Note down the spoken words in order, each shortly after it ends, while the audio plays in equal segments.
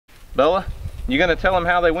Bella, you gonna tell them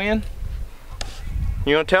how they win?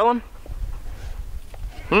 You gonna tell them?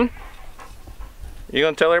 You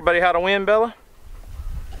gonna tell everybody how to win, Bella?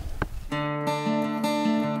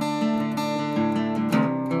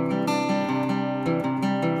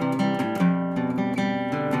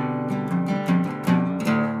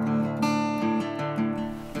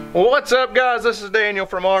 What's up, guys? This is Daniel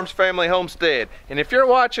from Arms Family Homestead, and if you're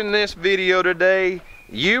watching this video today,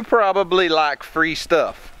 you probably like free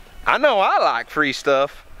stuff. I know I like free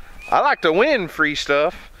stuff. I like to win free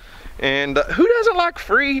stuff, and who doesn't like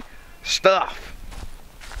free stuff?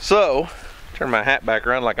 So, turn my hat back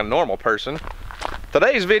around like a normal person.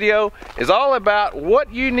 Today's video is all about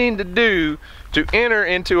what you need to do to enter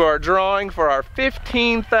into our drawing for our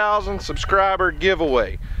 15,000 subscriber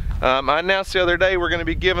giveaway. I announced the other day we're going to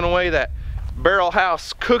be giving away that barrel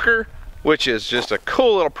house cooker, which is just a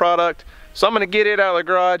cool little product. So I'm going to get it out of the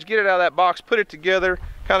garage, get it out of that box, put it together,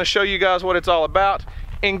 kind of show you guys what it's all about,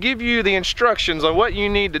 and give you the instructions on what you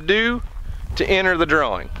need to do to enter the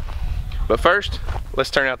drawing. But first,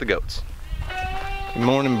 let's turn out the goats. Good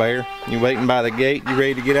morning, Bear. You waiting by the gate? You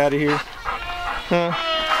ready to get out of here? Huh?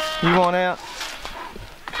 You want out?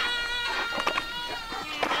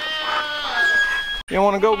 You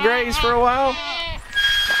want to go graze for a while?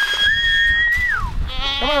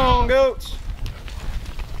 Come on, goats.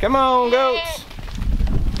 Come on, goats.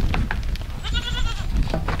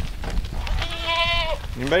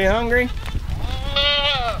 Anybody hungry?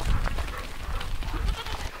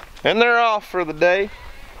 And they're off for the day.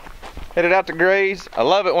 Headed out to graze. I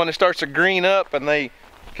love it when it starts to green up and they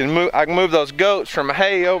can move. I can move those goats from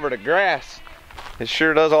hay over to grass. It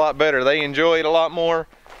sure does a lot better. They enjoy it a lot more.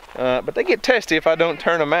 But they get testy if I don't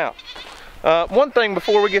turn them out. One thing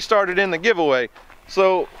before we get started in the giveaway.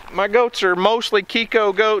 So my goats are mostly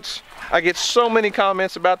Kiko goats. I get so many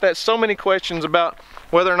comments about that, so many questions about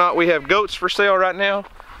whether or not we have goats for sale right now.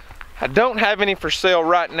 I don't have any for sale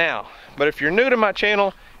right now. But if you're new to my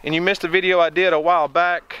channel and you missed a video I did a while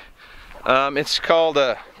back, it's called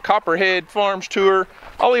a Copperhead Farms Tour.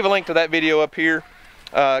 I'll leave a link to that video up here.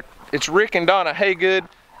 It's Rick and Donna Haygood.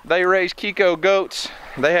 They raise Kiko goats.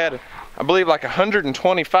 They had, I believe, like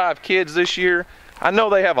 125 kids this year. I know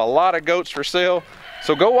they have a lot of goats for sale.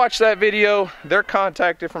 So go watch that video. Their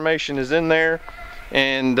contact information is in there.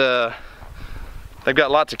 And they've got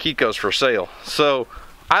lots of Kikos for sale. So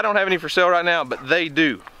I don't have any for sale right now, but they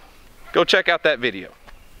do. Go check out that video.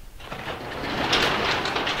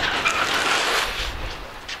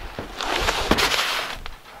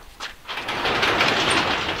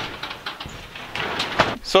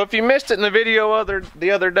 So if you missed it in the video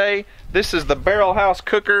the other day, this is the barrel house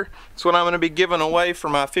cooker. It's what I'm going to be giving away for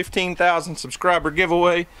my 15,000 subscriber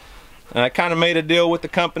giveaway. I kind of made a deal with the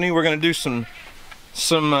company. We're going to do some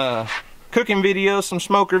cooking videos, some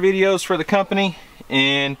smoker videos for the company.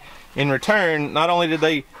 And in return, not only did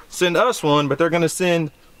they send us one, but they're going to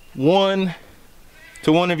send one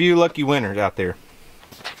to one of you lucky winners out there.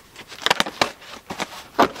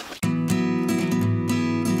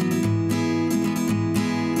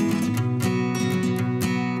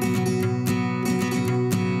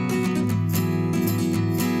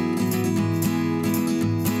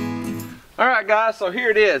 Alright guys, so here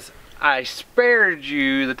it is. I spared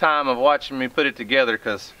you the time of watching me put it together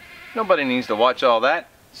because nobody needs to watch all that.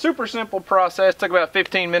 Super simple process, took about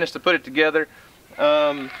 15 minutes to put it together.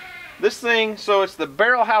 This thing, so it's the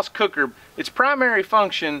barrel house cooker. Its primary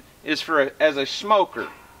function is as a smoker.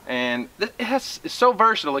 And it's so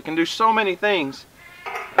versatile, it can do so many things.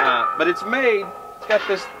 But it's got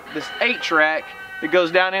this 8-track that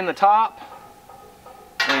goes down in the top.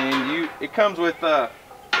 And it comes with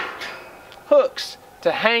hooks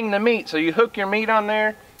to hang the meat. So you hook your meat on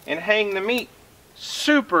there and hang the meat.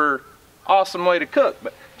 Super awesome way to cook.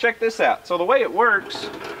 But check this out. So the way it works,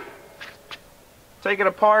 take it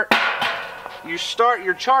apart. You start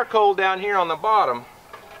your charcoal down here on the bottom.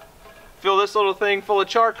 Fill this little thing full of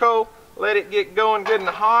charcoal. Let it get going good and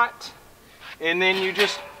hot. And then you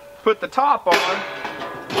just put the top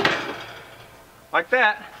on like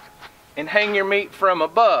that and hang your meat from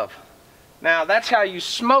above. Now that's how you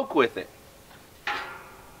smoke with it,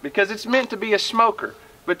 because it's meant to be a smoker,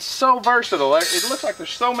 but so versatile. It looks like there's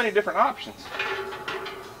so many different options.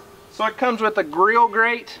 So it comes with a grill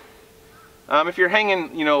grate. If you're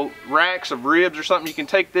hanging, racks of ribs or something, you can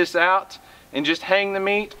take this out and just hang the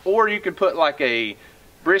meat, or you could put like a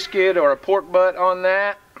brisket or a pork butt on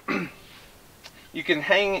that. You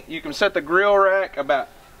can set the grill rack about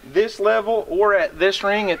this level or at this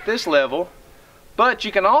ring at this level, but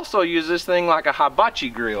you can also use this thing like a hibachi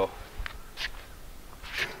grill.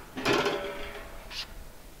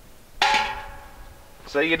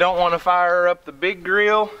 Say you don't want to fire up the big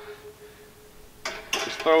grill,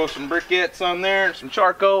 just throw some briquettes on there and some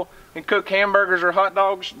charcoal and cook hamburgers or hot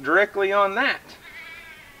dogs directly on that.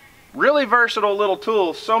 Really versatile little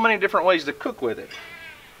tool, so many different ways to cook with it.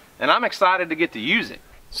 And I'm excited to get to use it.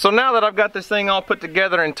 So now that I've got this thing all put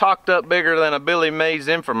together and talked up bigger than a Billy Mays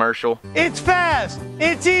infomercial. It's fast,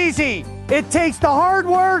 it's easy, it takes the hard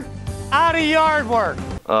work out of yard work.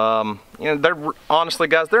 You know, honestly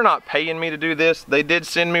guys, they're not paying me to do this. They did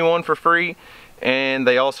send me one for free, and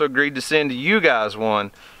they also agreed to send you guys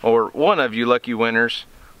one, or one of you lucky winners,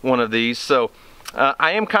 one of these. So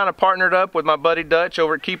I am kind of partnered up with my buddy Dutch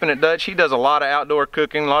over at Keeping It Dutch. He does a lot of outdoor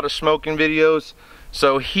cooking, a lot of smoking videos.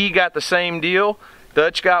 So he got the same deal.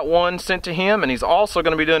 Dutch got one sent to him, and he's also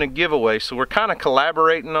going to be doing a giveaway. So we're kind of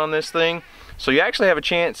collaborating on this thing. So you actually have a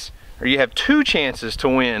chance, or you have 2 chances to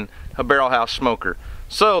win a Barrel House smoker.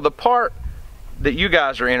 So the part that you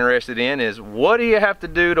guys are interested in is, what do you have to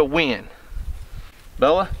do to win?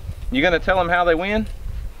 Bella, you going to tell them how they win?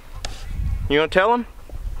 You going to tell them?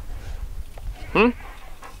 You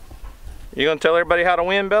going to tell everybody how to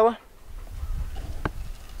win, Bella?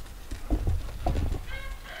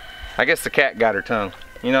 I guess the cat got her tongue.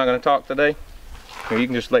 You're not going to talk today? Or you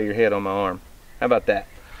can just lay your head on my arm. How about that?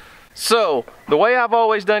 So, the way I've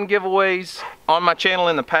always done giveaways on my channel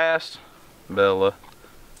in the past, Bella,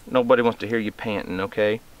 nobody wants to hear you panting,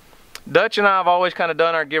 okay? Dutch and I have always kind of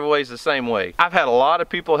done our giveaways the same way. I've had a lot of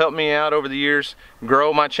people help me out over the years,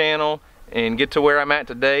 grow my channel, and get to where I'm at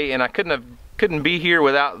today, and I couldn't be here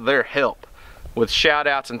without their help with shout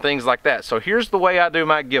outs and things like that. So here's the way I do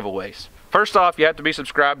my giveaways. First off, you have to be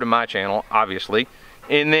subscribed to my channel, obviously.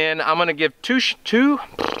 And then I'm gonna give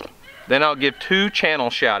I'll give 2 channel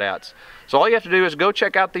shout outs. So all you have to do is go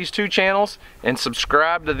check out these 2 channels and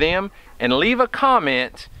subscribe to them, and leave a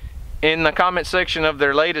comment in the comment section of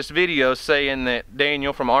their latest videos saying that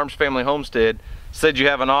Daniel from Arms Family Homestead said you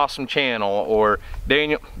have an awesome channel, or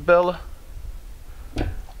Daniel, Bella,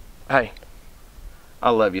 hey, I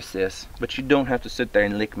love you, sis, but you don't have to sit there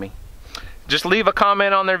and lick me. Just leave a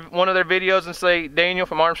comment on one of their videos and say, Daniel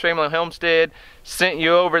from Arms Family Homestead sent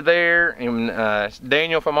you over there, and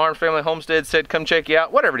Daniel from Arms Family Homestead said come check you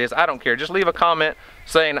out. Whatever it is, I don't care. Just leave a comment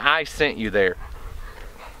saying I sent you there.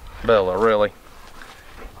 Bella, really?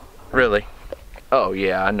 Really? Oh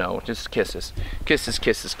yeah, I know. Just kisses. Kisses,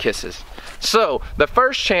 kisses, kisses. So, the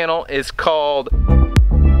first channel is called...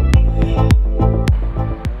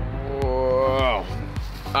 Whoa.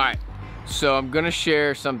 Alright. So I'm gonna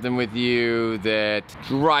share something with you that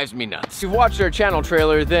drives me nuts. If you watched our channel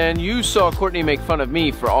trailer, then you saw Courtney make fun of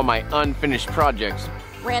me for all my unfinished projects.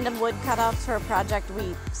 Random wood cutoffs for a project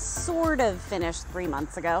we sort of finished 3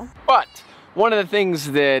 months ago. But one of the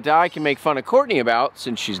things that I can make fun of Courtney about,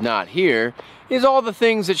 since she's not here, is all the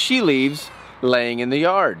things that she leaves laying in the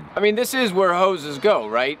yard. I mean, this is where hoses go,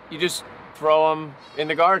 right? You just throw them in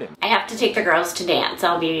the garden. I have to take the girls to dance.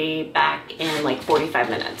 I'll be back in like 45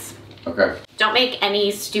 minutes. Okay. Don't make any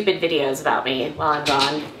stupid videos about me while I'm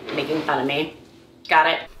gone, making fun of me. Got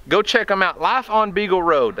it? Go check them out. Life on Beagle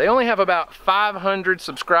Road. They only have about 500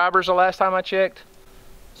 subscribers the last time I checked.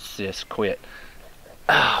 Sis, quit.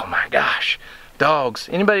 Oh my gosh. Dogs.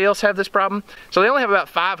 Anybody else have this problem? So they only have about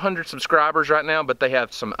 500 subscribers right now, but they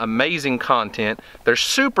have some amazing content. They're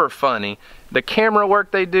super funny. The camera work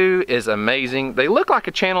they do is amazing. They look like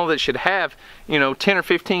a channel that should have, you know, 10 or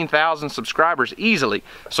 15,000 subscribers easily.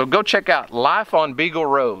 So go check out Life on Beagle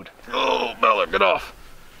Road. Oh, Bella, get off.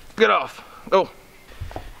 Get off. Oh.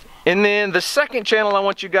 And then the second channel I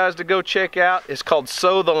want you guys to go check out is called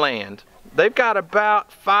Sow the Land. They've got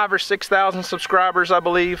about 5,000 or 6,000 subscribers, I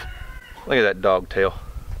believe. Look at that dog tail.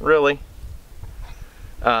 Really?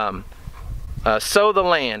 Sow the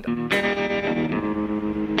Land.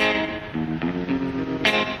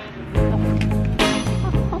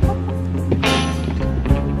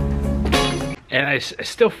 And I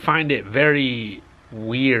still find it very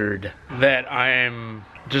weird that I'm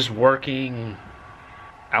just working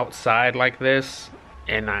outside like this,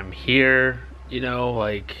 and I'm here, you know,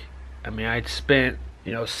 like, I mean, I'd spent,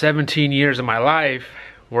 you know, 17 years of my life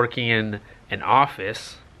working in an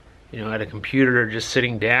office, you know, at a computer, just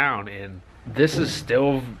sitting down, and this is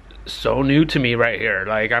still so new to me right here.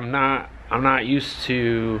 Like, I'm not used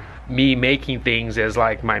to me making things as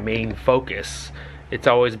like my main focus. It's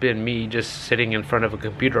always been me just sitting in front of a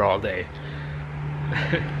computer all day.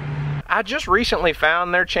 I just recently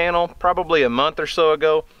found their channel probably a month or so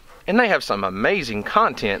ago, and they have some amazing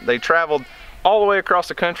content. They traveled all the way across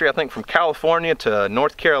the country, I think from California to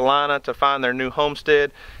North Carolina to find their new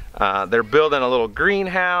homestead. They're building a little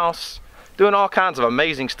greenhouse, doing all kinds of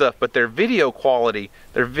amazing stuff, but their video quality,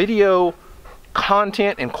 their video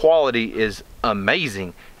content and quality is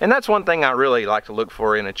amazing. And that's one thing I really like to look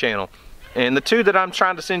for in a channel. And the two that I'm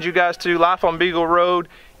trying to send you guys to, Life on Beagle Road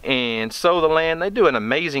and Sow the Land, they do an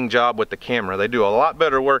amazing job with the camera. They do a lot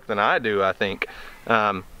better work than I do, I think.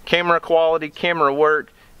 Camera quality, camera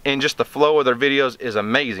work, and just the flow of their videos is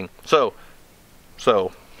amazing. So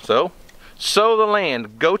Sow the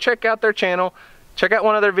Land. Go check out their channel. Check out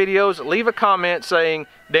one of their videos. Leave a comment saying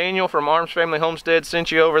Daniel from Arms Family Homestead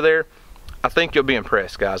sent you over there. I think you'll be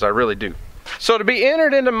impressed, guys. I really do. So to be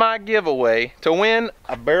entered into my giveaway to win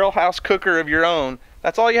a barrel house cooker of your own,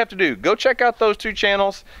 that's all you have to do. Go check out those two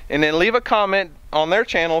channels and then leave a comment on their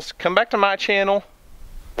channels. Come back to my channel.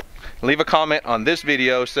 Leave a comment on this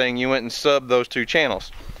video saying you went and subbed those two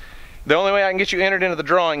channels. The only way I can get you entered into the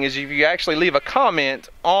drawing is if you actually leave a comment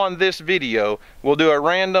on this video. We'll do a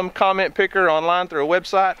random comment picker online through a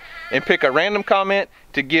website and pick a random comment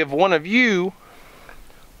to give one of you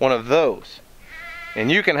one of those.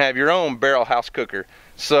 And you can have your own barrel house cooker.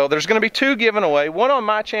 So there's going to be two given away, one on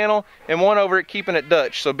my channel and one over at Keeping It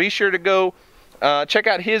Dutch. So be sure to go check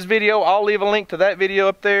out his video. I'll leave a link to that video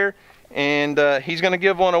up there, and he's going to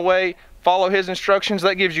give one away. Follow his instructions.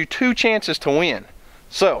 That gives you two chances to win.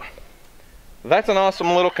 So that's an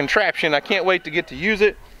awesome little contraption. I can't wait to get to use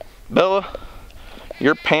it. Bella,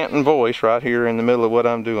 your panting voice right here in the middle of what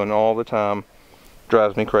I'm doing all the time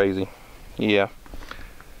drives me crazy. Yeah.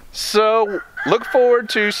 So look forward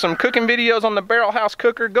to some cooking videos on the barrel house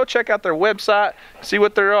cooker. Go check out their website, see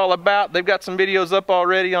what they're all about. They've got some videos up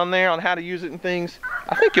already on there on how to use it and things.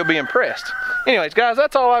 I think you'll be impressed. Anyways, guys,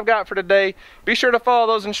 that's all I've got for today. Be sure to follow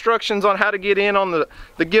those instructions on how to get in on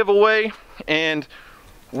the giveaway, and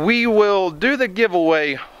we will do the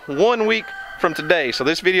giveaway 1 week from today. So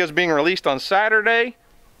this video is being released on Saturday,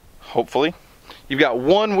 hopefully. You've got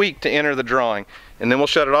 1 week to enter the drawing, and then we'll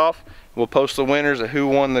shut it off. We'll post the winners of who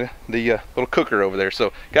won the little cooker over there.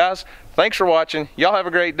 So guys, thanks for watching. Y'all have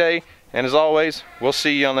a great day, and as always, we'll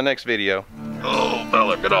see you on the next video. Oh,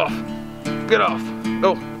 Bella, get off. Get off.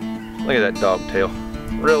 Oh, look at that dog tail.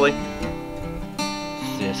 Really?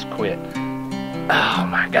 Sis, quit. Oh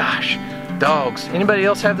my gosh. Dogs. Anybody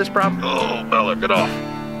else have this problem? Oh, Bella, get off.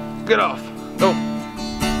 Get off. Oh.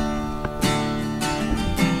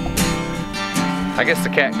 I guess the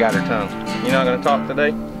cat got her tongue. You're not gonna talk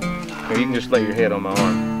today? Or you can just lay your head on my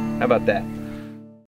arm. How about that?